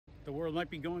The world might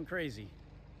be going crazy,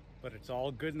 but it's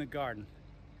all good in the garden.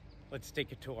 Let's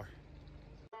take a tour.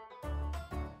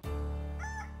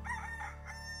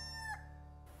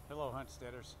 Hello,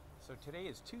 Huntsteaders. So today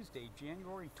is Tuesday,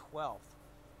 January 12th,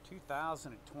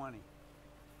 2020.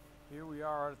 Here we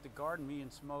are at the garden, me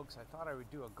and Smokes. I thought I would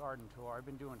do a garden tour. I've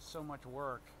been doing so much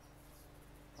work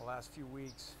the last few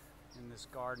weeks in this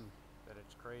garden that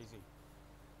it's crazy.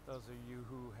 Those of you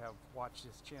who have watched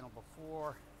this channel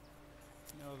before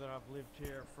know that I've lived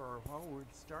here for, well, we're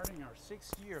starting our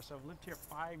 6th year, so I've lived here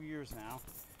 5 years now.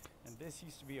 And this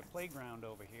used to be a playground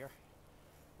over here,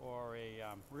 or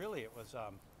really it was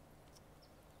a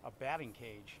batting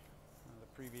cage. The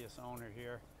previous owner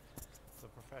here was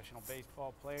a professional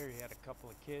baseball player. He had a couple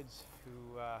of kids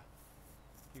who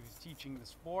he was teaching the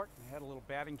sport, and had a little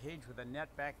batting cage with a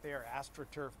net back there,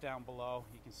 AstroTurf down below.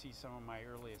 You can see some of my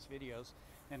earliest videos.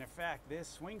 And in fact, this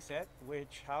swing set,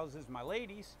 which houses my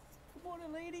ladies, good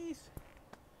morning, ladies,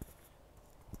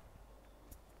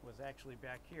 was actually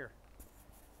back here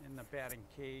in the batting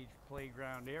cage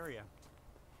playground area.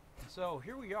 So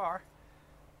here we are.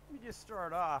 Let me just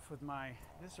start off with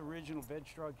this original veg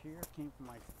shrub here. Came from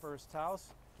my first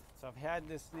house. So I've had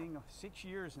this thing 6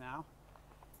 years now.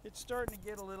 It's starting to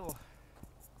get looks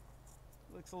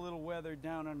a little weathered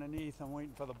down underneath. I'm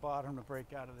waiting for the bottom to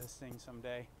break out of this thing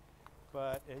someday.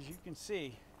 But as you can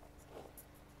see,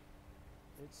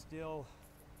 it still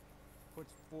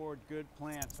puts forward good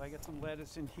plants. I got some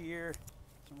lettuce in here,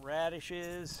 some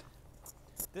radishes.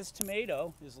 This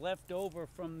tomato is left over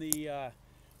from the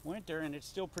winter, and it's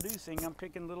still producing. I'm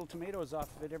picking little tomatoes off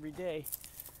of it every day.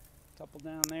 A couple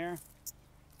down there.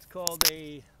 It's called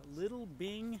a Little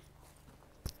Bing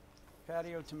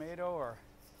patio tomato or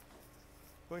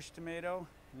bush tomato,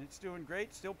 and it's doing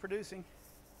great, still producing.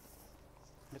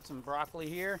 Got some broccoli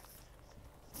here,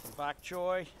 some bok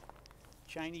choy,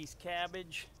 Chinese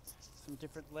cabbage, some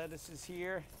different lettuces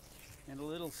here, and a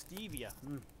little stevia.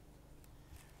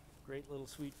 Great little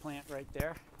sweet plant right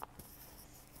there.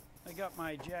 I got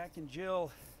my Jack and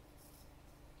Jill,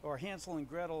 or Hansel and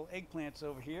Gretel eggplants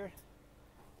over here.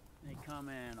 They come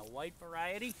in a white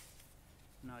variety.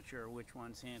 I'm not sure which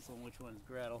one's Hansel and which one's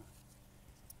Gretel.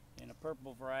 And a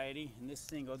purple variety. And this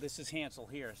thing, this is Hansel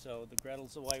here, so the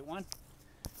Gretel's the white one.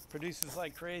 Produces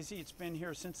like crazy. It's been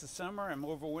here since the summer. I'm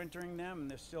overwintering them,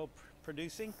 and they're still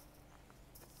producing.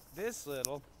 This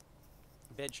little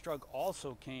veg shrub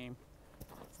also came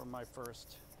from my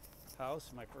first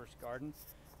house, my first garden.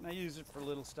 And I use it for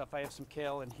little stuff. I have some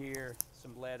kale in here,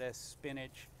 some lettuce,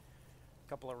 spinach, a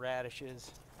couple of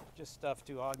radishes, just stuff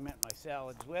to augment my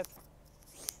salads with.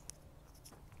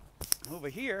 Over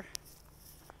here,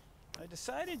 I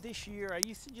decided this year, I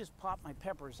used to just pop my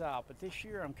peppers out, but this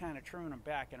year I'm kind of trimming them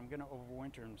back, and I'm going to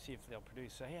overwinter them and see if they'll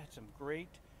produce. So I had some great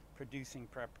producing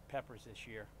peppers this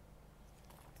year.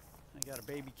 I got a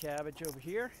baby cabbage over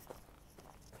here.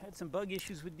 Had some bug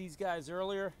issues with these guys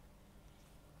earlier,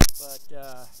 but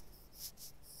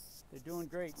they're doing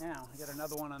great now. I got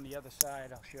another one on the other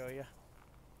side I'll show you.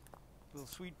 Little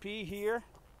sweet pea here.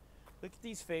 Look at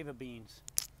these fava beans.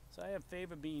 So I have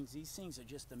fava beans. These things are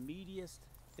just the meatiest,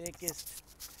 thickest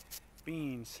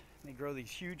beans. They grow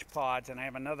these huge pods, and I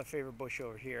have another favorite bush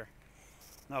over here.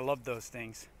 And I love those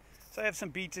things. So I have some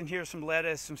beets in here, some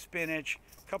lettuce, some spinach,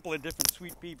 a couple of different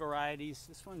sweet pea varieties.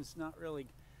 This one's not really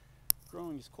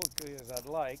growing as quickly as I'd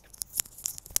like.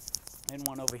 And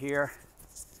one over here,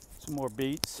 some more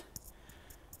beets.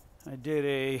 I did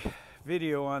a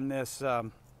video on this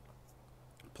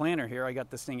planter here. I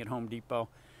got this thing at Home Depot,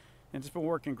 and it's been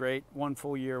working great. 1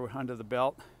 full year under the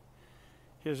belt.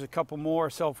 Here's a couple more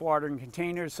self-watering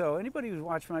containers. So anybody who's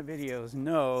watched my videos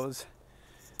knows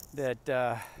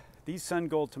that these Sun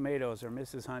Gold tomatoes are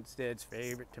Mrs. Huntstead's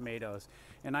favorite tomatoes.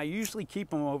 And I usually keep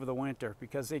them over the winter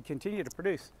because they continue to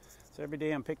produce. So every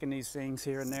day I'm picking these things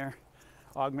here and there,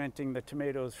 augmenting the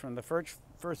tomatoes from the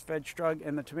first veg shrub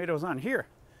and the tomatoes on here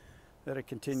that are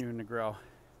continuing to grow.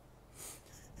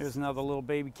 Here's another little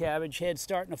baby cabbage head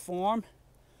starting to form.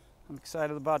 I'm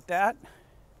excited about that.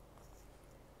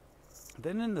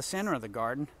 Then in the center of the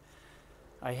garden,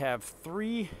 I have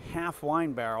 3 half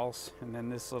wine barrels, and then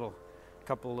this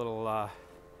couple little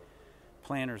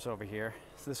planters over here.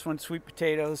 So this one's sweet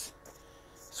potatoes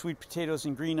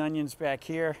and green onions back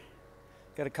here.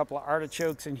 Got a couple of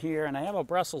artichokes in here, and I have a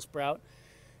Brussels sprout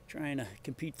trying to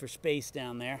compete for space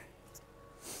down there.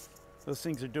 Those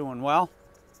things are doing well.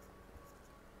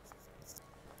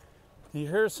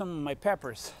 Here's some of my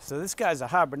peppers. So this guy's a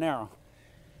habanero,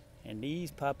 and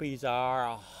these puppies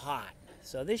are hot.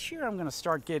 So this year I'm going to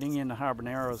start getting into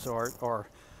habaneros or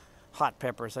hot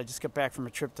peppers. I just got back from a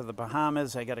trip to the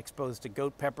Bahamas. I got exposed to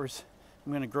goat peppers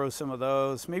I'm going to grow some of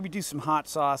those, maybe do some hot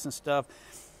sauce and stuff.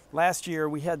 Last year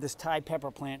we had this Thai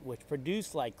pepper plant which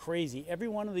produced like crazy. Every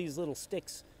one of these little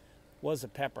sticks was a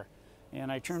pepper. And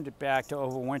I trimmed it back to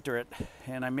overwinter it,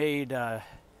 and I made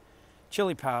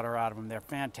chili powder out of them. They're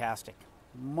fantastic.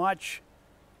 Much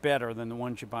better than the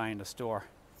ones you buy in the store.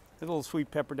 A little sweet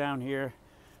pepper down here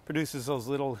produces those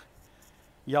little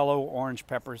yellow orange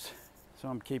peppers, so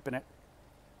I'm keeping it.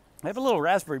 I have a little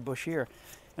raspberry bush here,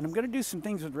 and I'm going to do some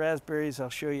things with raspberries I'll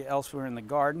show you elsewhere in the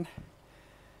garden.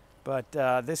 But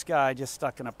this guy just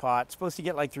stuck in a pot. It's supposed to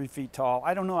get like 3 feet tall.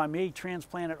 I don't know, I may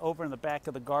transplant it over in the back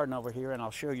of the garden over here, and I'll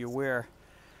show you where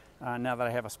now that I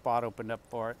have a spot opened up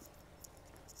for it.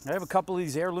 I have a couple of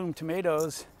these heirloom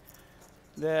tomatoes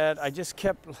that I just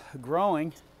kept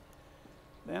growing.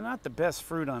 They're not the best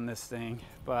fruit on this thing,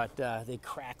 but they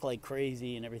crack like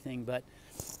crazy and everything. But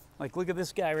like, look at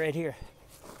this guy right here.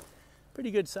 Pretty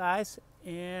good size,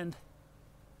 and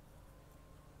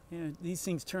you know, these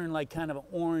things turn like kind of an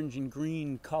orange and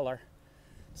green color.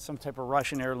 Some type of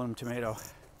Russian heirloom tomato.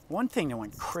 One thing that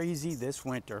went crazy this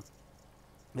winter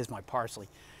is my parsley.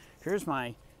 Here's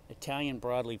my Italian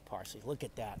broadleaf parsley. Look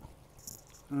at that.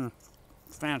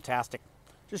 Fantastic.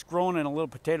 Just growing in a little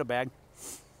potato bag.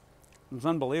 It's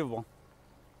unbelievable.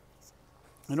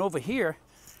 And over here,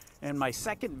 in my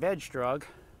second veg drug,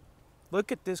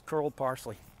 look at this curled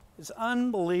parsley. It's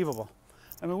unbelievable.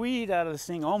 I mean, we eat out of this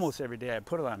thing almost every day. I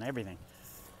put it on everything.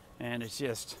 And it's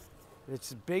just, it's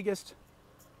the biggest.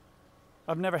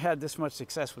 I've never had this much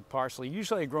success with parsley.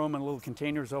 Usually I grow them in little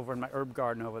containers over in my herb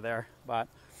garden over there, but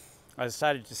I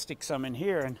decided to stick some in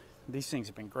here, and these things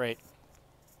have been great.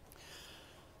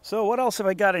 So what else have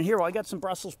I got in here? Well, I got some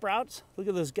Brussels sprouts. Look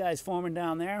at those guys forming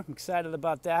down there. I'm excited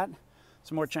about that.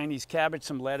 Some more Chinese cabbage,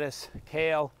 some lettuce,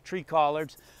 kale, tree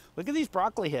collards. Look at these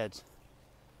broccoli heads.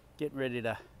 Getting ready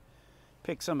to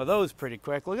pick some of those pretty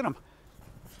quick. Look at them.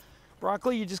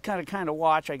 Broccoli, you just kind of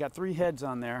watch. I got 3 heads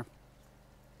on there.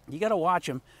 You got to watch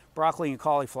them, broccoli and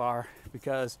cauliflower,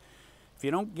 because if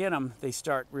you don't get them, they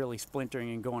start really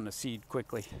splintering and going to seed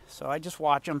quickly. So I just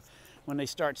watch them. When they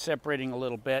start separating a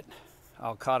little bit,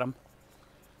 I'll cut them.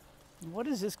 What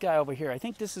is this guy over here? I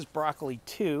think this is broccoli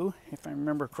too, if I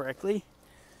remember correctly.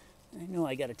 I know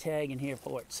I got a tag in here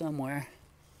for it somewhere.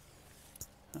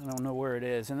 I don't know where it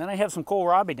is. And then I have some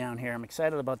kohlrabi down here. I'm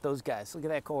excited about those guys. Look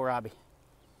at that kohlrabi.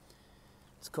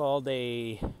 It's called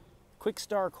a Quick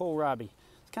Star kohlrabi.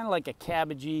 It's kind of like a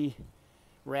cabbagey,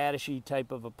 radishy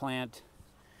type of a plant.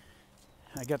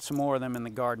 I got some more of them in the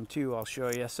garden too, I'll show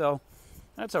you. So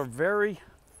that's a very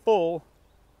full,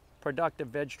 productive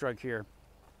veg drug here.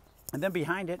 And then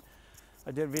behind it,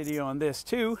 I did a video on this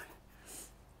too.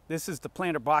 This is the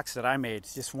planter box that I made.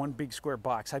 It's just one big square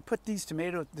box. I put this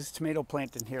tomato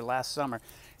plant in here last summer.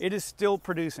 It is still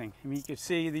producing. I mean, you can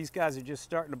see these guys are just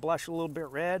starting to blush a little bit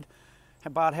red.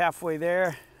 About halfway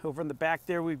there. Over in the back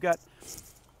there, we've got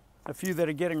a few that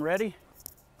are getting ready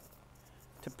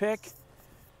to pick.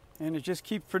 And it just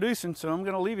keeps producing, so I'm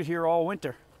gonna leave it here all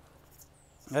winter.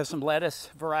 I have some lettuce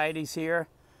varieties here,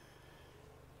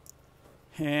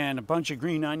 and a bunch of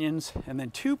green onions, and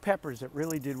then 2 peppers that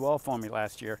really did well for me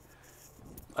last year.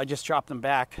 I just chopped them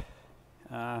back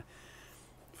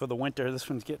for the winter. This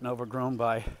one's getting overgrown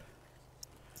by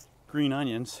green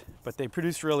onions, but they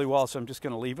produced really well, so I'm just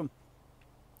going to leave them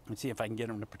and see if I can get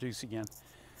them to produce again.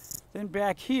 Then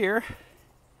back here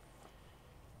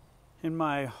in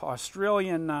my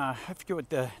Australian, I forget what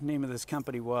the name of this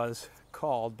company was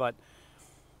called, but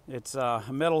it's a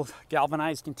metal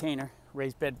galvanized container,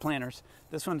 raised bed planters.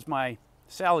 This one's my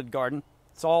salad garden.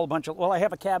 It's all a bunch of, well, I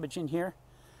have a cabbage in here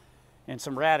and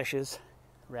some radishes.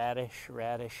 Radish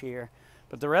here.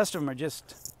 But the rest of them are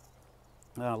just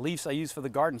leaves I use for the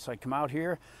garden. So I come out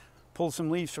here, pull some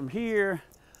leaves from here,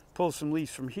 pull some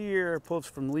leaves from here, pull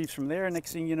some leaves from there.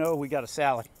 Next thing you know, we got a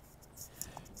salad.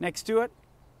 Next to it,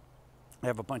 I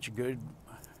have a bunch of good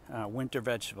winter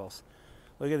vegetables.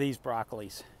 Look at these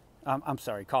broccolis. I'm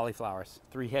sorry, cauliflowers.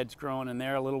 3 heads growing in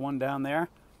there, a little one down there.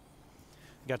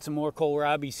 Got some more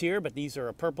kohlrabis here, but these are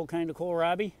a purple kind of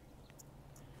kohlrabi.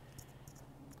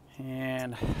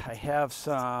 And I have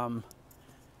some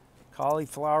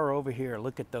cauliflower over here.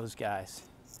 Look at those guys.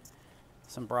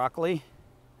 Some broccoli.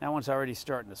 That one's already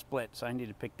starting to split, so I need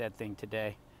to pick that thing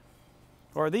today.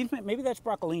 Or these, maybe that's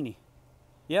broccolini.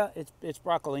 Yeah, it's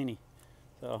broccolini.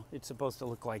 So it's supposed to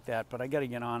look like that, but I got to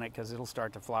get on it because it'll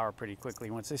start to flower pretty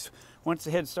quickly. Once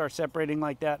the heads start separating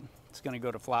like that, it's going to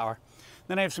go to flower.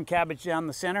 Then I have some cabbage down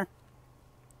the center,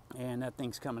 and that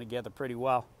thing's coming together pretty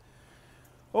well.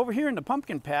 Over here in the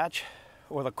pumpkin patch,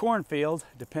 or the cornfield,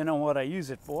 depending on what I use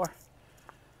it for,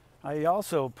 I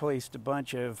also placed a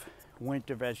bunch of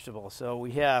winter vegetables. So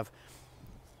we have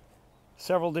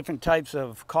several different types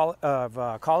of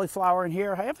cauliflower in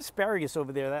here. I have asparagus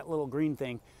over there, that little green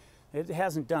thing. It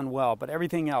hasn't done well, but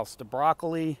everything else, the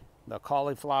broccoli, the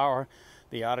cauliflower,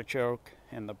 the artichoke,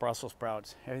 and the Brussels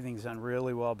sprouts, everything's done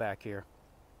really well back here.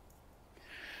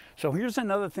 So here's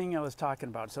another thing I was talking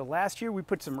about. So last year we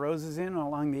put some roses in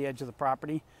along the edge of the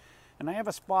property, and I have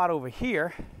a spot over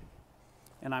here,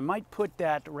 and I might put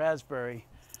that raspberry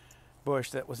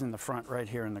bush that was in the front right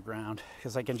here in the ground,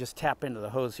 because I can just tap into the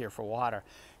hose here for water.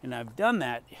 And I've done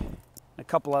that in a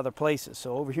couple other places.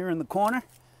 So over here in the corner,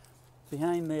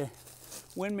 behind the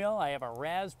windmill, I have a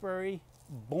raspberry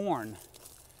boyne,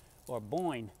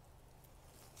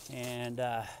 and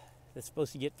it's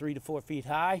supposed to get 3 to 4 feet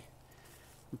high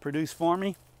and produce for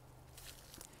me.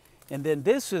 And then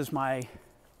this is my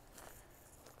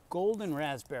golden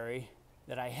raspberry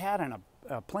that I had in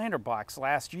a planter box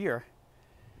last year,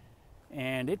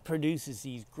 and it produces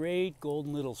these great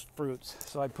golden little fruits.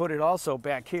 So I put it also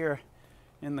back here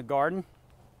in the garden,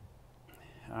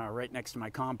 right next to my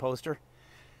composter.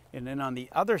 And then on the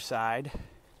other side,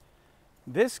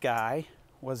 this guy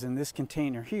was in this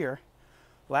container here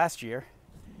last year,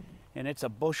 and it's a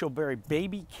Bushelberry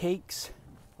Baby Cakes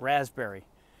raspberry,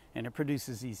 and it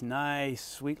produces these nice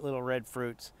sweet little red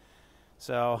fruits.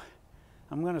 So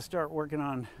I'm going to start working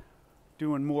on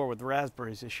doing more with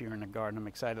raspberries this year in the garden. I'm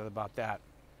excited about that.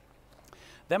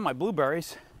 Then my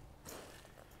blueberries.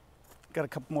 Got a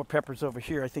couple more peppers over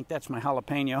here. I think that's my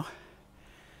jalapeno.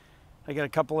 I got a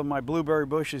couple of my blueberry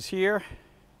bushes here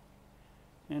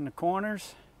in the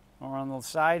corners or on the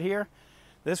side here.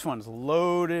 This one's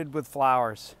loaded with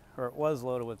flowers, or it was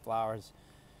loaded with flowers.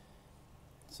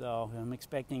 So I'm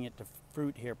expecting it to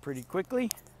fruit here pretty quickly.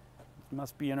 It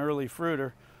must be an early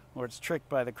fruiter, or it's tricked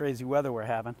by the crazy weather we're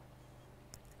having.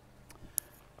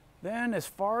 Then as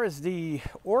far as the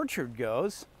orchard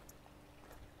goes,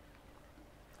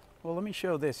 well, let me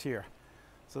show this here.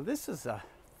 So this is the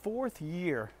 4th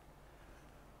year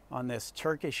on this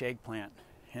Turkish eggplant,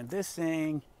 and this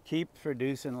thing keeps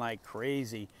producing like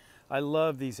crazy. I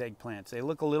love these eggplants. They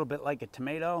look a little bit like a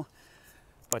tomato,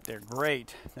 but they're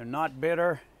great. They're not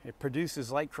bitter. It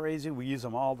produces like crazy. We use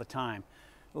them all the time.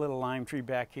 A little lime tree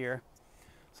back here.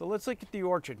 So let's look at the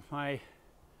orchard. My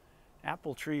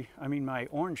my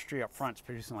orange tree up front is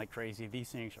producing like crazy. These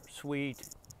things are sweet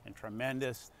and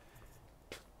tremendous,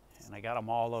 and I got them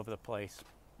all over the place.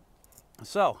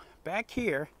 So back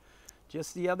here,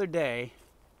 just the other day,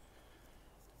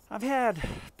 I've had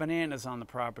bananas on the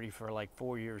property for like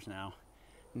 4 years now.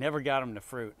 Never got them to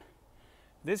fruit.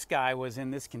 This guy was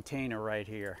in this container right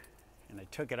here, and I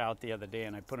took it out the other day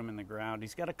and I put him in the ground.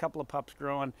 He's got a couple of pups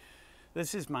growing.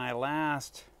 This is my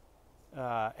last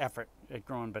effort at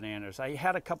growing bananas. I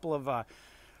had a couple of,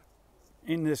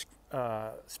 in this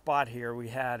spot here, we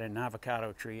had an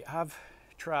avocado tree. I've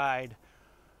tried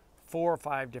 4 or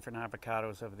 5 different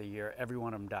avocados over the year. Every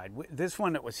one of them died. This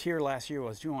one that was here last year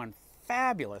was doing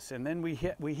fabulous, and then we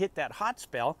hit that hot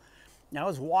spell. Now I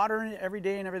was watering it every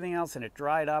day and everything else, and it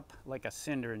dried up like a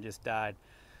cinder and just died.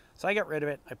 So I got rid of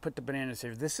it. I put the bananas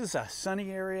here. This is a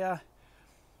sunny area.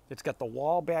 It's got the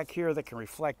wall back here that can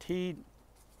reflect heat.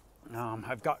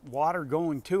 I've got water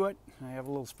going to it. I have a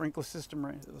little sprinkler system,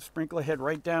 a sprinkler head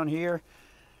right down here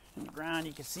in the ground.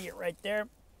 You can see it right there.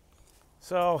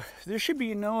 So there should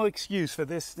be no excuse for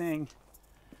this thing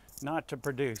not to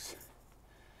produce.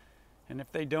 And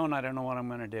if they don't, I don't know what I'm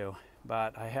going to do.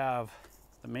 But I have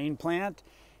the main plant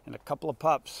and a couple of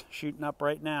pups shooting up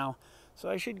right now. So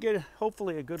I should get,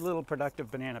 hopefully, a good little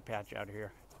productive banana patch out of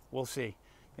here. We'll see.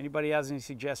 If anybody has any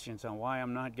suggestions on why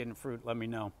I'm not getting fruit, let me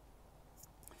know.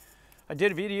 I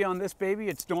did a video on this baby.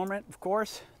 It's dormant, of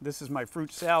course. This is my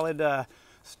fruit salad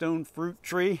stone fruit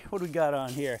tree. What do we got on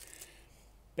here?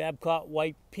 Babcock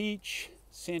White Peach,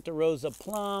 Santa Rosa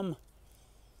Plum,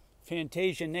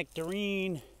 Fantasia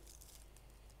Nectarine,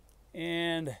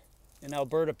 and an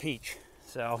Alberta Peach.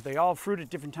 So they all fruit at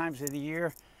different times of the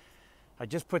year. I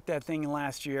just put that thing in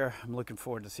last year. I'm looking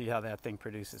forward to see how that thing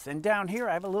produces. And down here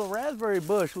I have a little raspberry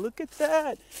bush. Look at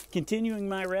that. Continuing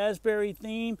my raspberry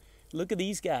theme. Look at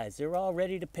these guys. They're all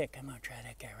ready to pick. I'm going to try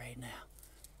that guy right now.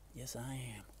 Yes, I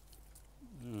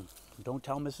am. Don't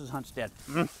tell Mrs. Hunstead.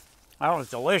 Oh,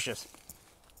 it's delicious.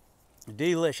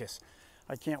 Delicious.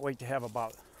 I can't wait to have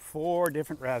about 4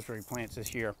 different raspberry plants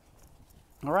this year.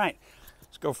 All right,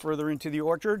 let's go further into the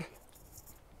orchard.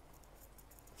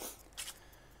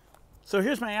 So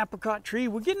here's my apricot tree.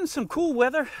 We're getting some cool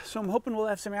weather, so I'm hoping we'll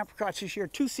have some apricots this year.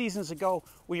 2 seasons ago,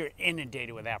 we were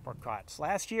inundated with apricots.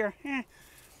 Last year,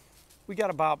 we got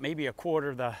about maybe a quarter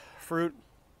of the fruit,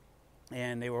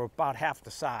 and they were about half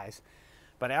the size.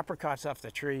 But apricots off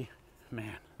the tree,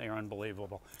 man, they are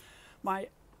unbelievable. My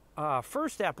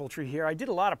first apple tree here, I did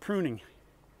a lot of pruning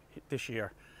this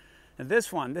year. And this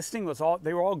thing was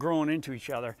they were all growing into each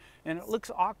other. And it looks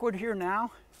awkward here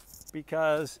now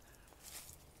because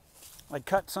I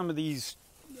cut some of these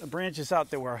branches out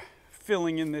that were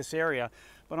filling in this area.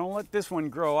 But I'll let this one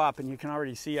grow up, and you can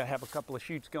already see I have a couple of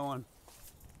shoots going.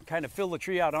 Kind of fill the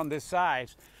tree out on this side,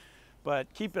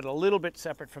 but keep it a little bit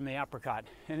separate from the apricot.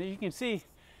 And as you can see, it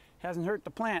hasn't hurt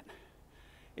the plant.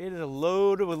 It is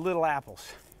loaded with little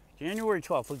apples. January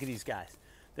 12th, look at these guys.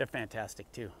 They're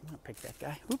fantastic too. I'm gonna pick that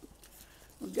guy. Whoop.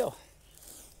 There we go.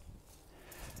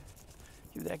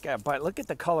 Give that guy a bite. Look at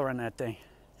the color on that thing.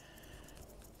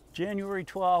 January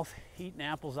 12th, eating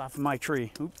apples off of my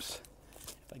tree. Oops.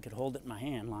 If I could hold it in my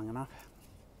hand long enough.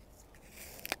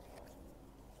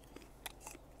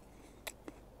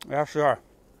 Yeah, sure.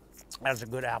 That's a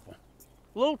good apple.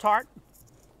 A little tart,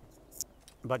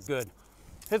 but good.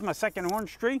 Here's my second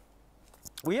orange tree.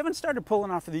 We haven't started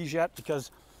pulling off of these yet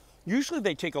because usually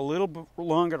they take a little bit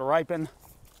longer to ripen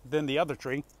than the other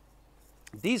tree.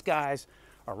 These guys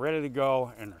are ready to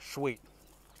go and they're sweet.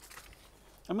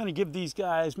 I'm going to give these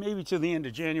guys maybe to the end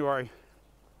of January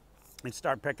and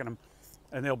start picking them,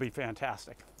 and they'll be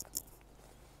fantastic.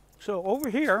 So over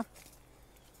here,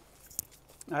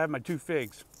 I have my 2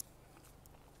 figs.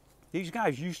 These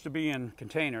guys used to be in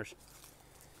containers.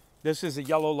 This is a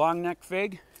yellow long neck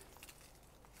fig.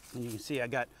 And you can see I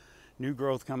got new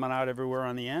growth coming out everywhere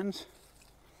on the ends.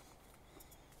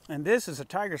 And this is a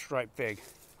tiger stripe fig.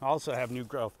 I also have new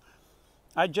growth.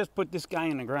 I just put this guy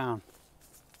in the ground.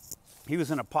 He was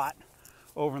in a pot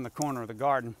over in the corner of the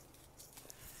garden.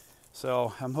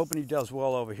 So I'm hoping he does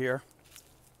well over here.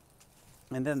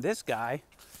 And then this guy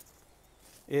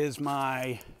is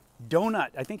my donut.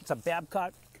 I think it's a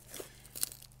Babcock,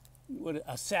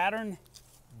 a Saturn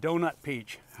donut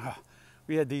peach.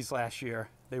 We had these last year.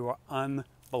 They were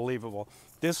unbelievable.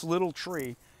 This little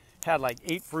tree had like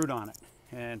 8 fruit on it.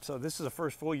 And so this is the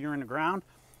first full year in the ground.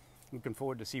 Looking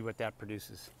forward to see what that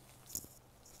produces.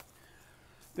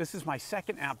 This is my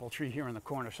second apple tree here in the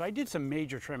corner. So I did some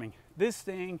major trimming. This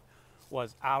thing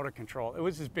was out of control. It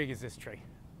was as big as this tree.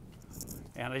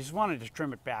 And I just wanted to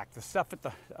trim it back. The stuff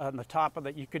on the top of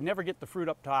it, you could never get the fruit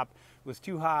up top. It was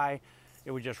too high.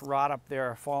 It would just rot up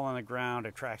there, fall on the ground,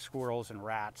 attract squirrels and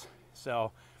rats.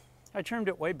 So I trimmed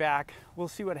it way back. We'll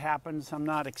see what happens. I'm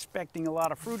not expecting a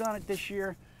lot of fruit on it this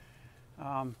year,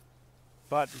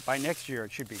 but by next year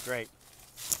it should be great.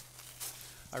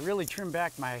 I really trimmed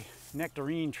back my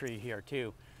nectarine tree here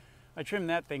too. I trimmed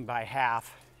that thing by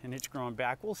half and it's growing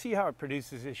back. We'll see how it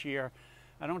produces this year.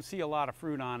 I don't see a lot of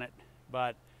fruit on it,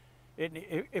 but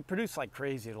it produced like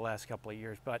crazy the last couple of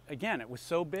years. But again, it was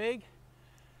so big,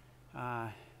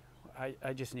 I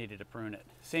just needed to prune it.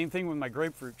 Same thing with my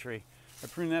grapefruit tree. I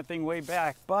pruned that thing way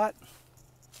back, but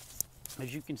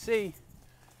as you can see,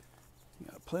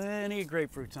 got plenty of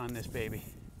grapefruits on this baby.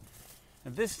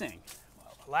 And this thing,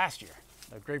 last year,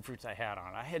 the grapefruits I had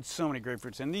on, I had so many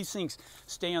grapefruits, and these things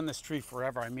stay on this tree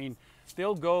forever. I mean,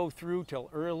 they'll go through till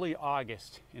early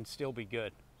August and still be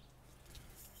good.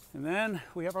 And then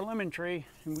we have our lemon tree,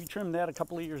 and we trimmed that a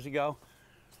couple of years ago.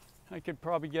 I could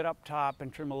probably get up top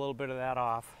and trim a little bit of that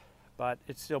off, but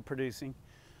it's still producing.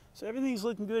 So everything's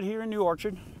looking good here in New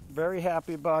Orchard. Very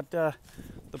happy about the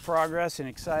progress and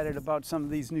excited about some of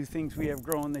these new things we have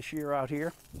growing this year out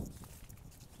here.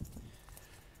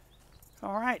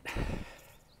 All right.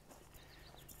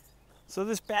 So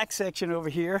this back section over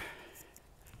here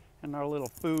in our little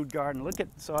food garden, look at,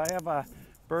 so I have a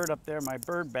bird up there, my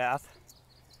bird bath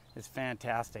is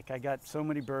fantastic. I got so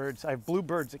many birds. I have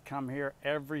bluebirds that come here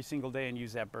every single day and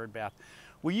use that bird bath.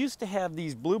 We used to have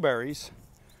these blueberries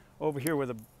over here where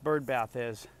the bird bath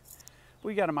is.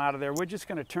 We got them out of there. We're just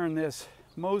going to turn this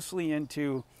mostly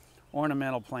into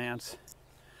ornamental plants.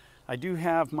 I do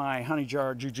have my honey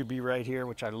jar jujube right here,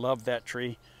 which I love that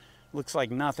tree. Looks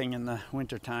like nothing in the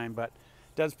winter time, but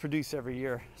does produce every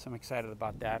year, so I'm excited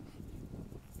about that.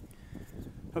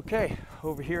 Okay,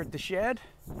 over here at the shed,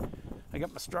 I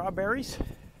got my strawberries.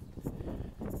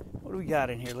 What do we got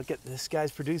in here? Look at this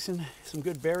guy's producing some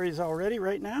good berries already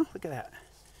right now. Look at that.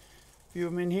 A few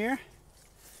of them in here.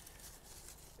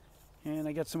 And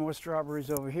I got some more strawberries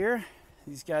over here.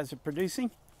 These guys are producing.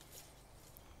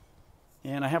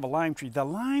 And I have a lime tree. The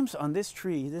limes on this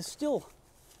tree, there's still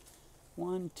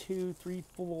 1, 2, 3,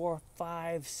 4,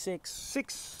 5,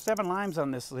 6, 7 limes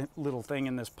on this little thing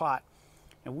in this pot.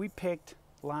 And we picked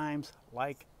limes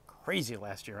like crazy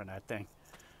last year on that thing.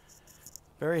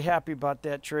 Very happy about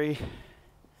that tree.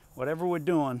 Whatever we're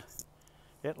doing,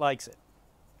 it likes it.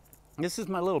 This is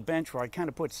my little bench where I kind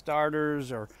of put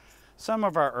starters or some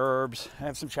of our herbs. I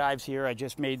have some chives here. I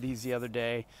just made these the other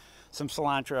day. some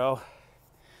cilantro.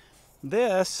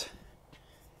 This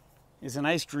is an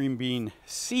ice cream bean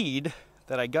seed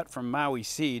that I got from Maui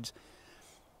Seeds.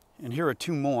 And here are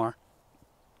two more.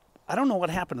 I don't know what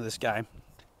happened to this guy,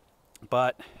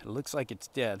 but it looks like it's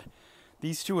dead.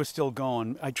 These two are still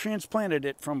going. I transplanted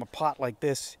it from a pot like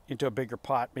this into a bigger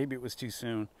pot. Maybe it was too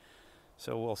soon,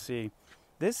 so we'll see.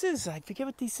 This is, I forget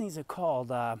what these things are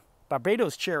called,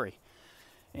 Barbados cherry.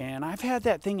 And I've had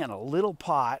that thing in a little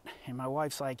pot, and my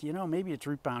wife's like, you know, maybe it's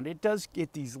root bound. It does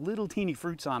get these little teeny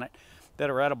fruits on it that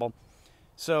are edible.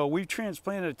 So we've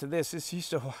transplanted it to this. This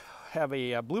used to have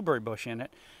a blueberry bush in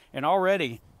it, and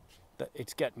already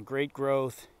it's getting great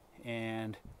growth,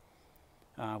 and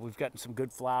we've gotten some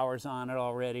good flowers on it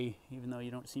already, even though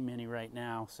you don't see many right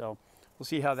now. So we'll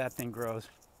see how that thing grows.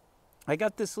 I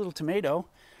got this little tomato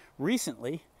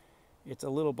recently. It's a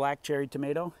little black cherry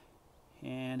tomato,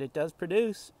 and it does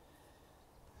produce.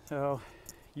 So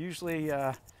usually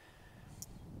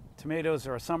tomatoes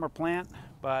are a summer plant,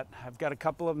 but I've got a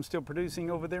couple of them still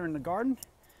producing over there in the garden,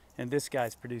 and this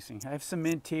guy's producing. I have some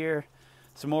mint here,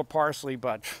 some more parsley,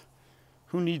 but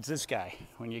who needs this guy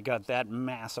when you got that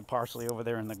mass of parsley over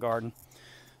there in the garden?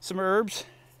 Some herbs.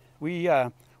 We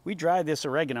dry this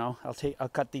oregano. I'll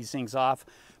cut these things off,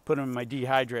 put them in my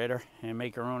dehydrator, and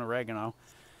make our own oregano.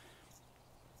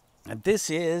 And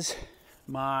this is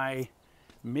my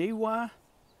Meiwa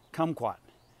kumquat.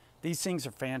 These things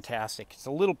are fantastic. It's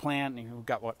a little plant, and we've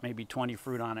got, what, maybe 20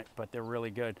 fruit on it, but they're really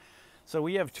good. So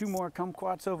we have two more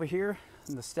kumquats over here,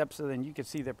 and the steps, and you can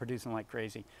see they're producing like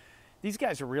crazy. These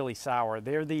guys are really sour.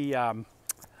 They're the,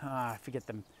 I forget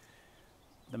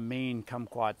the main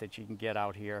kumquat that you can get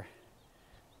out here,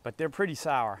 but they're pretty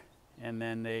sour. And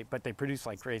then they produce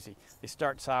like crazy. They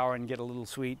start sour and get a little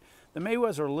sweet. The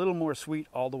Meiwas are a little more sweet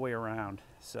all the way around.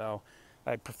 So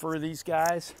I prefer these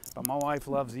guys, but my wife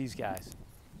loves these guys.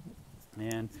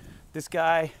 And this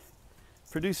guy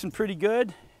producing pretty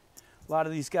good. A lot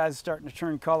of these guys are starting to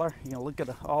turn color. You know, look at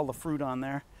all the fruit on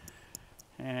there.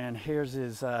 And here's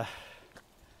his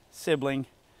sibling.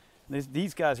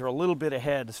 These guys are a little bit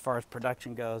ahead as far as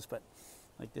production goes, but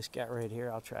like this guy right here,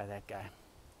 I'll try that guy.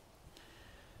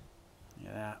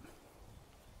 Look at that.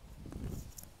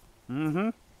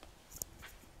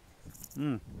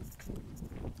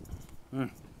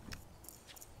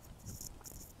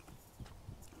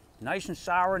 Nice and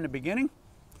sour in the beginning,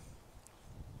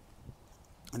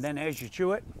 and then as you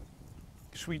chew it,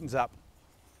 it sweetens up.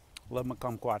 Love my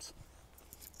kumquats.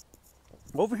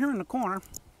 Over here in the corner,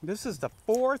 this is the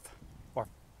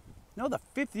the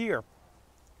fifth year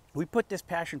we put this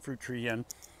passion fruit tree in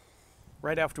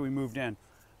right after we moved in,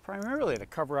 primarily to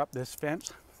cover up this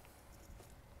fence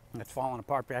that's falling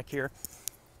apart back here.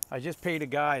 I just paid a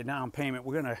guy a down payment.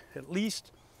 We're gonna at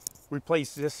least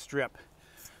replace this strip.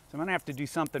 So I'm gonna have to do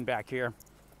something back here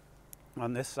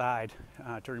on this side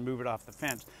to remove it off the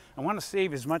fence. I want to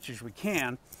save as much as we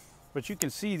can, but you can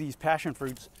see these passion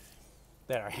fruits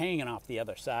that are hanging off the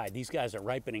other side. These guys are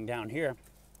ripening down here.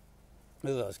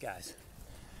 Look at those guys.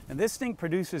 And this thing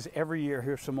produces every year.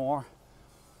 Here's some more.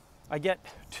 I get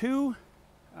two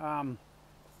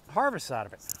harvests out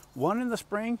of it. One in the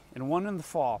spring and one in the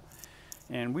fall.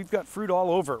 And we've got fruit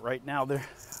all over it right now.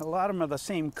 A lot of them are the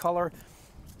same color,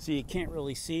 so you can't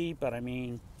really see, but I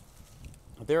mean,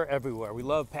 they're everywhere. We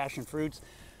love passion fruits.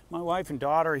 My wife and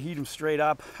daughter heat them straight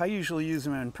up. I usually use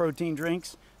them in protein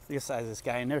drinks. Look at the size of this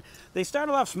guy. And they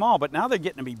started off small, but now they're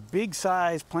getting to be big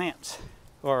size plants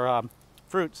or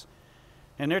fruits,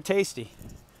 and they're tasty.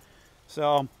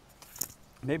 So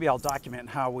maybe I'll document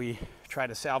how we try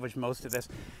to salvage most of this.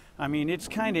 I mean, it's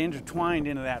kind of intertwined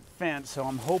into that fence, so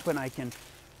I'm hoping I can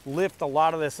lift a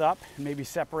lot of this up and maybe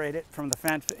separate it from the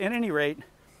fence. At any rate,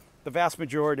 the vast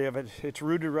majority of it, it's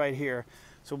rooted right here,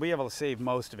 so we'll be able to save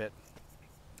most of it.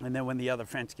 And then when the other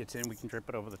fence gets in, we can drip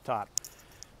it over the top.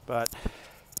 But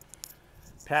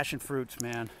passion fruits,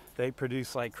 man, they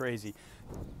produce like crazy.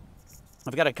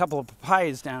 I've got a couple of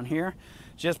papayas down here.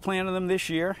 Just planted them this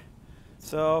year,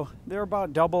 so they're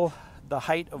about double the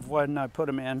height of when I put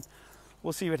them in.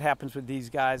 We'll see what happens with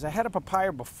these guys. I had a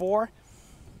papaya before,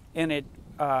 and it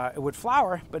would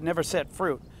flower but never set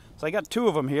fruit. So I got two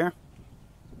of them here,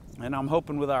 and I'm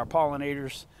hoping with our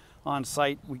pollinators on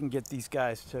site we can get these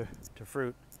guys to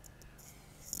fruit.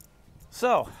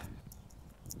 So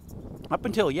up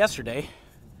until yesterday,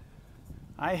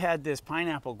 I had this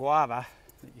pineapple guava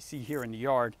that you see here in the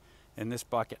yard in this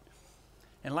bucket.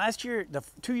 And last year,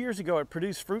 2 years ago, it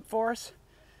produced fruit for us,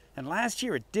 and last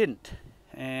year it didn't.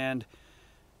 And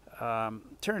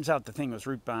turns out the thing was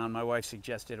root bound. My wife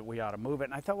suggested that we ought to move it,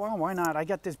 and I thought, well, why not? I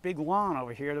got this big lawn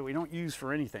over here that we don't use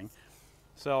for anything.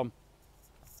 So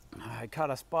I cut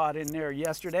a spot in there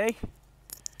yesterday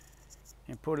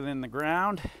and put it in the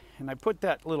ground. And I put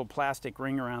that little plastic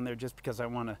ring around there just because I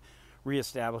want to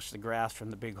reestablish the grass from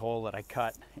the big hole that I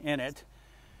cut in it.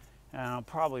 And I'll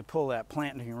probably pull that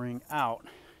planting ring out.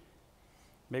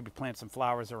 Maybe plant some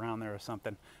flowers around there or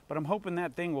something. But I'm hoping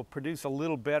that thing will produce a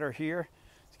little better here.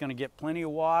 It's going to get plenty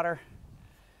of water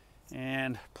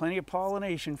and plenty of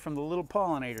pollination from the little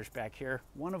pollinators back here,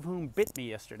 one of whom bit me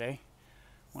yesterday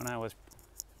when I was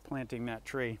planting that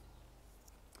tree.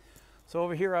 So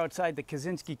over here outside the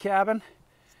Kaczynski cabin,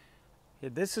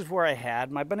 this is where I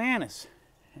had my bananas.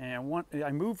 And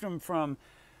I moved them from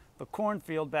the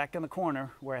cornfield back in the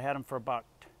corner where I had them for about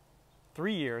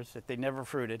 3 years that they never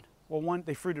fruited. Well,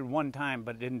 they fruited one time,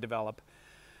 but it didn't develop.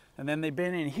 And then they've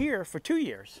been in here for 2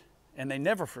 years and they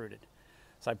never fruited.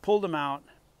 So I pulled them out,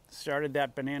 started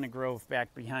that banana grove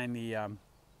back behind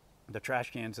the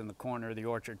trash cans in the corner of the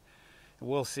orchard. And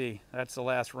we'll see. That's the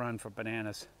last run for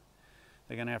bananas.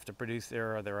 They're gonna have to produce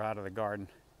there or they're out of the garden.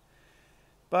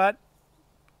 But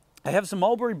I have some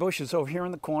mulberry bushes over here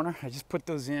in the corner. I just put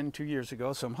those in 2 years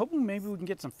ago, so I'm hoping maybe we can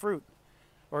get some fruit.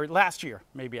 Or last year,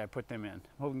 maybe I put them in. I'm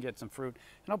hoping to get some fruit.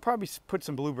 And I'll probably put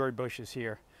some blueberry bushes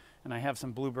here. And I have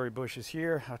some blueberry bushes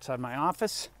here outside my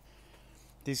office.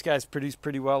 These guys produced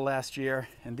pretty well last year.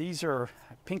 And these are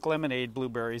pink lemonade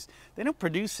blueberries. They don't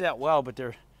produce that well, but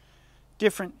they're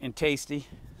different and tasty.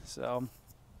 So,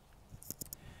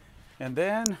 and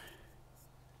then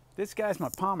this guy's my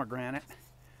pomegranate.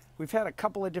 We've had a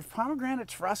couple of different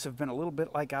pomegranates for us have been a little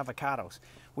bit like avocados.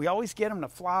 We always get them to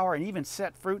flower and even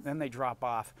set fruit and then they drop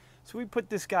off. So we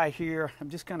put this guy here. I'm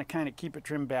just going to kind of keep it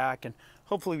trimmed back and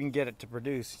hopefully we can get it to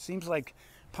produce. It seems like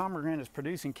pomegranates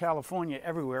produce in California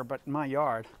everywhere but in my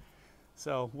yard.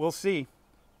 So we'll see.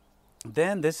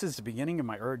 Then this is the beginning of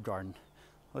my herb garden.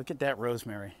 Look at that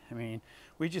rosemary. I mean,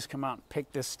 we just come out and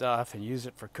pick this stuff and use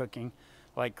it for cooking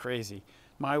like crazy.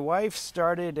 My wife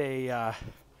started a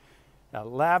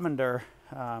lavender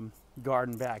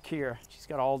garden back here. She's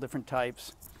got all different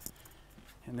types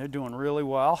and they're doing really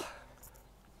well.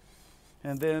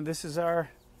 And then this is our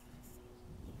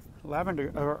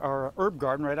lavender or our herb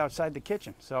garden right outside the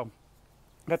kitchen. So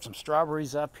got some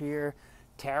strawberries up here,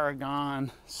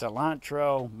 tarragon,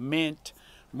 cilantro, mint,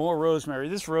 more rosemary.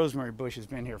 This rosemary bush has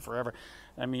been here forever.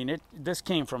 I mean, this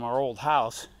came from our old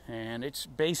house and it's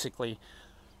basically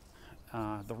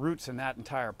the roots in that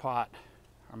entire pot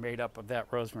are made up of that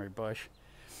rosemary bush.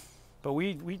 But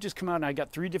we just come out and I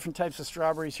got 3 different types of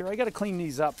strawberries here. I got to clean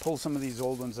these up, pull some of these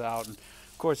old ones out. And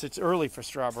of course, it's early for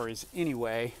strawberries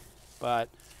anyway, but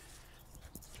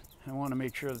I want to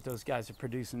make sure that those guys are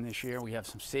producing this year. We have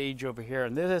some sage over here,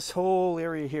 and this whole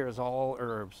area here is all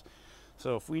herbs.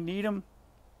 So if we need them,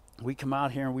 we come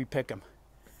out here and we pick them.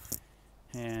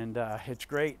 And it's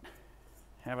great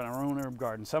having our own herb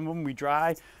garden. Some of them we dry.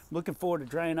 I'm looking forward to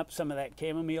drying up some of that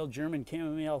chamomile, German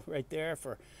chamomile right there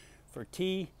for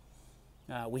tea.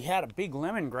 We had a big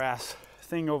lemongrass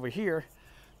thing over here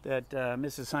that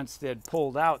Mrs. Hunstead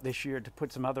pulled out this year to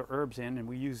put some other herbs in, and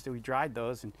we dried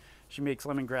those, and she makes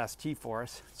lemongrass tea for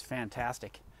us. It's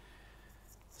fantastic.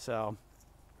 So,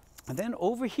 and then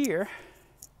over here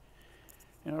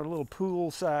in our little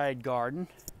poolside garden,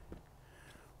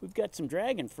 we've got some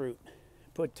dragon fruit.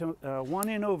 Put one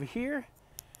in over here,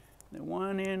 then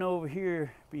one in over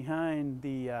here behind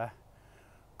the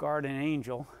garden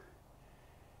angel.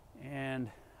 And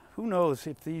who knows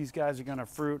if these guys are going to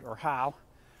fruit or how,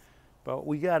 but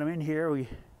we got them in here. We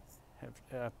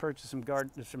have purchased some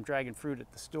dragon fruit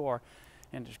at the store,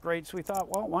 and it's great. So we thought,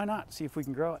 well, why not see if we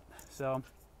can grow it? So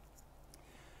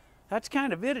that's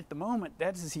kind of it at the moment.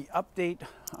 That is the update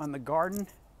on the garden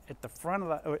at the front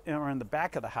of the, or in the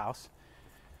back of the house.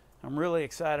 I'm really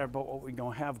excited about what we're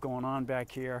going to have going on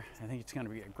back here. I think it's going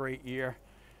to be a great year.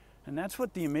 And that's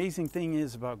what the amazing thing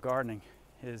is about gardening,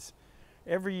 is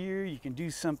every year you can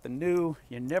do something new.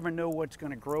 You never know what's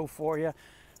going to grow for you.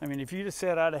 I mean, if you'd have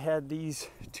said I'd have had these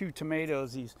 2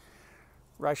 tomatoes, these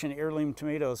Russian heirloom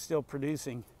tomatoes still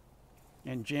producing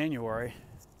in January,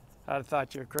 I'd have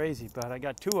thought you're crazy. But I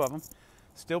got 2 of them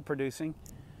still producing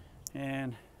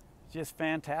and just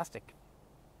fantastic.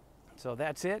 So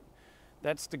that's it.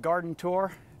 That's the garden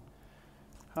tour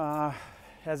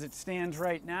as it stands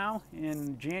right now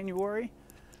in January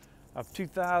of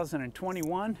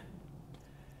 2021.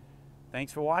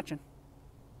 Thanks for watching.